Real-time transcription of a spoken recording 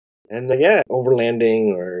And yeah,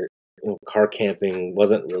 overlanding or car camping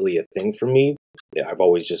wasn't really a thing for me. Yeah, I've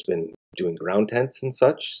always just been doing ground tents and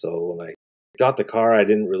such. So when I got the car, I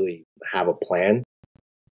didn't really have a plan.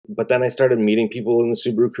 But then I started meeting people in the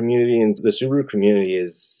Subaru community, and the Subaru community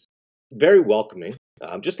is very welcoming,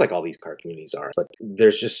 just like all these car communities are. But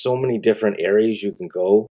there's just so many different areas you can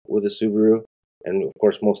go with a Subaru. And of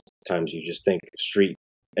course, most times you just think street,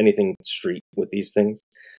 anything street with these things.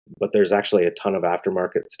 But there's actually a ton of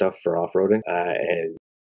aftermarket stuff for off-roading and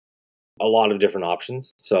a lot of different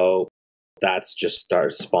options. So that's just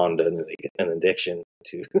spawned an addiction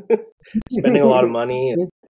to spending a lot of money